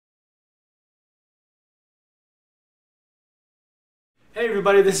Hey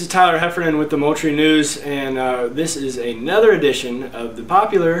everybody, this is Tyler Heffernan with the Moultrie News, and this is another edition of the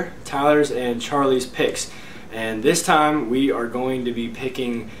popular Tyler's and Charlie's Picks. And this time we are going to be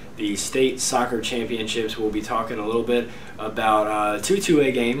picking the state soccer championships. We'll be talking a little bit about two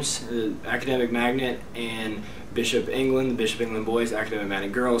 2A games, Academic Magnet and Bishop England, the Bishop England boys, Academic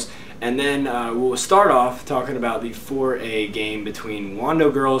Magnet girls. And then we'll start off talking about the 4A game between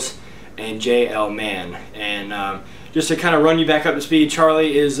Wando girls and JL Mann. And just to kind of run you back up to speed,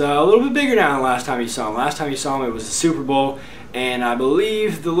 Charlie is a little bit bigger now than last time you saw him. Last time you saw him, it was the Super Bowl, and I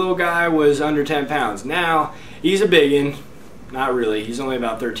believe the little guy was under 10 pounds. Now, he's a biggin. Not really. He's only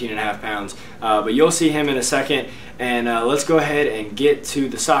about 13.5 pounds. But you'll see him in a second, and let's go ahead and get to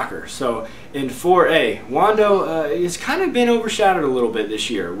the soccer. So, in 4A, Wando has kind of been overshadowed a little bit this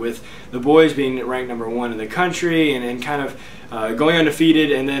year, with the boys being ranked #1 in the country and kind of going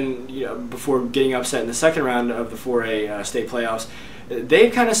undefeated, and then before getting upset in the second round of the 4A state playoffs.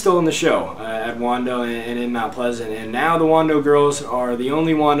 They've kind of stolen the show at Wando and in Mount Pleasant, and now the Wando girls are the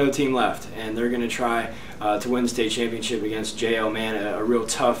only Wando team left, and they're going to try to win the state championship against JL Mann, a real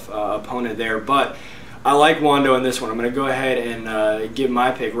tough opponent there. But I like Wando in this one. I'm going to go ahead and give my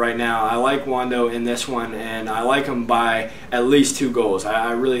pick right now. I like Wando in this one, and I like them by at least 2 goals.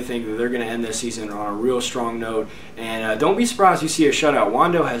 I really think that they're going to end this season on a real strong note, and don't be surprised if you see a shutout.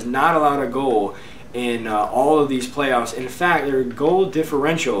 Wando has not allowed a goal in all of these playoffs. In fact, their goal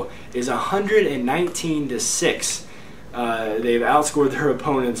differential is 119-6. They've outscored their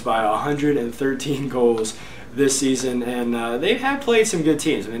opponents by 113 goals this season, and they have played some good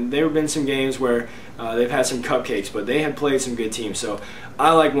teams. I mean, there have been some games where they've had some cupcakes, but they have played some good teams. So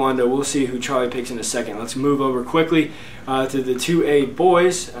I like Wando. We'll see who Charlie picks in a second. Let's move over quickly to the 2A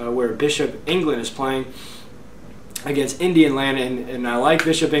boys, where Bishop England is playing against Indian Land, and I like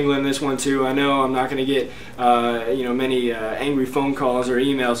Bishop England in this one too. I know I'm not going to get many angry phone calls or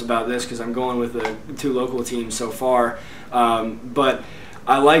emails about this because I'm going with the 2 local teams so far, but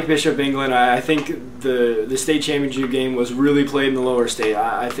I like Bishop England. I think the state championship game was really played in the lower state.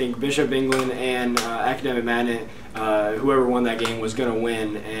 I think Bishop England and Academic Magnet, whoever won that game, was going to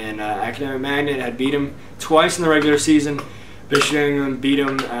win, and Academic Magnet had beat them twice in the regular season. Bishop England beat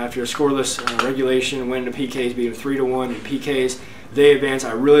them after a scoreless regulation, went into PKs, beat them 3-1 in PKs. They advance.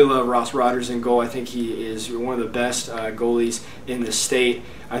 I really love Ross Rogers in goal. I think he is one of the best goalies in the state.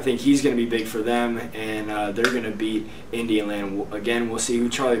 I think he's going to be big for them, and they're going to beat Indian Land. Again, we'll see who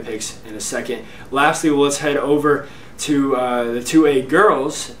Charlie picks in a second. Lastly, let's head over to the 2A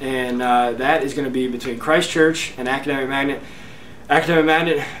girls, and that is going to be between Christchurch and Academic Magnet. Academic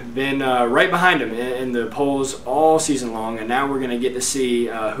Magnet been right behind them in the polls all season long, and now we're going to get to see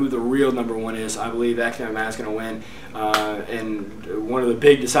who the real #1 is. I believe Academic Magnet's going to win, and one of the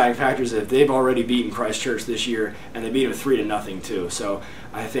big deciding factors is that they've already beaten Christchurch this year, and they beat them 3-0 too. So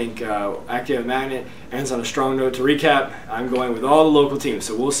I think Academic Magnet ends on a strong note. To recap, I'm going with all the local teams,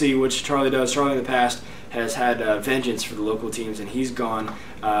 so we'll see which Charlie does. Charlie in the past has had vengeance for the local teams, and he's gone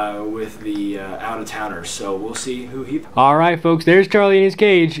with the out-of-towners, so we'll see who he... All right, folks, there's Charlie in his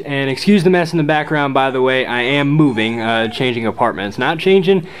cage, and excuse the mess in the background, by the way. I am moving, changing apartments. Not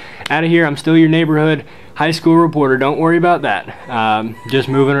changing out of here. I'm still your neighborhood high school reporter. Don't worry about that. Just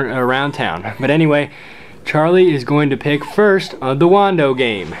moving around town. But anyway, Charlie is going to pick first the Wando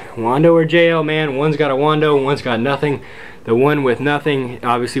game. Wando or JL Mann. One's got a Wando, one's got nothing. The one with nothing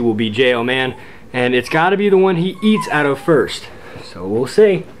obviously will be JL Mann, and it's got to be the one he eats out of first. So we'll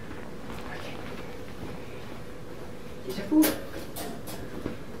see.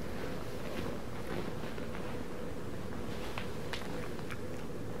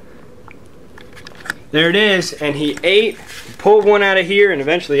 There it is, and he pulled one out of here, and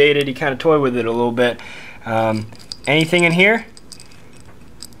eventually ate it. He kind of toyed with it a little bit. Anything in here?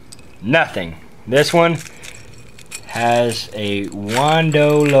 Nothing. This one has a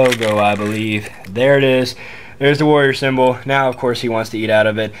Wando logo, I believe. There it is. There's the warrior symbol. Now, of course, he wants to eat out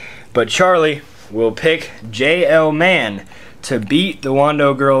of it. But Charlie will pick JL Mann to beat the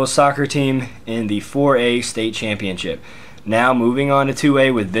Wando girls soccer team in the 4A state championship. Now, moving on to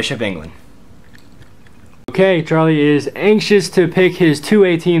 2A with Bishop England. Okay, Charlie is anxious to pick his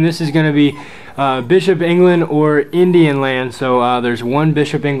 2A team. This is going to be Bishop England or Indian Land. So there's one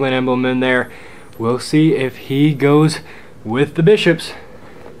Bishop England emblem in there. We'll see if he goes with the Bishops.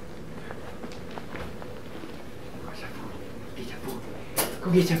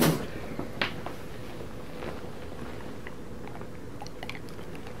 Go get your food.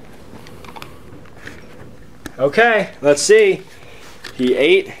 Okay, let's see. He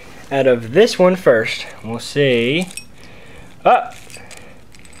ate out of this one first. We'll see.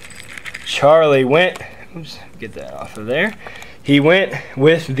 Charlie went, oops, get that off of there. he went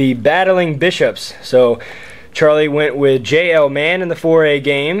with the Battling Bishops. So Charlie went with J.L. Mann in the 4A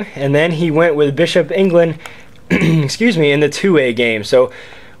game, and then he went with Bishop England excuse me, in the 2A game. So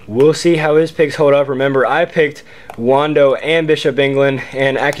we'll see how his picks hold up. Remember, I picked Wando and Bishop England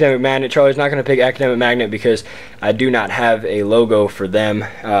and Academic Magnet. Charlie's not going to pick Academic Magnet because I do not have a logo for them.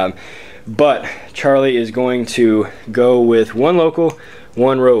 But Charlie is going to go with one local,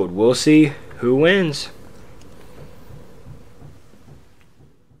 one road. We'll see who wins.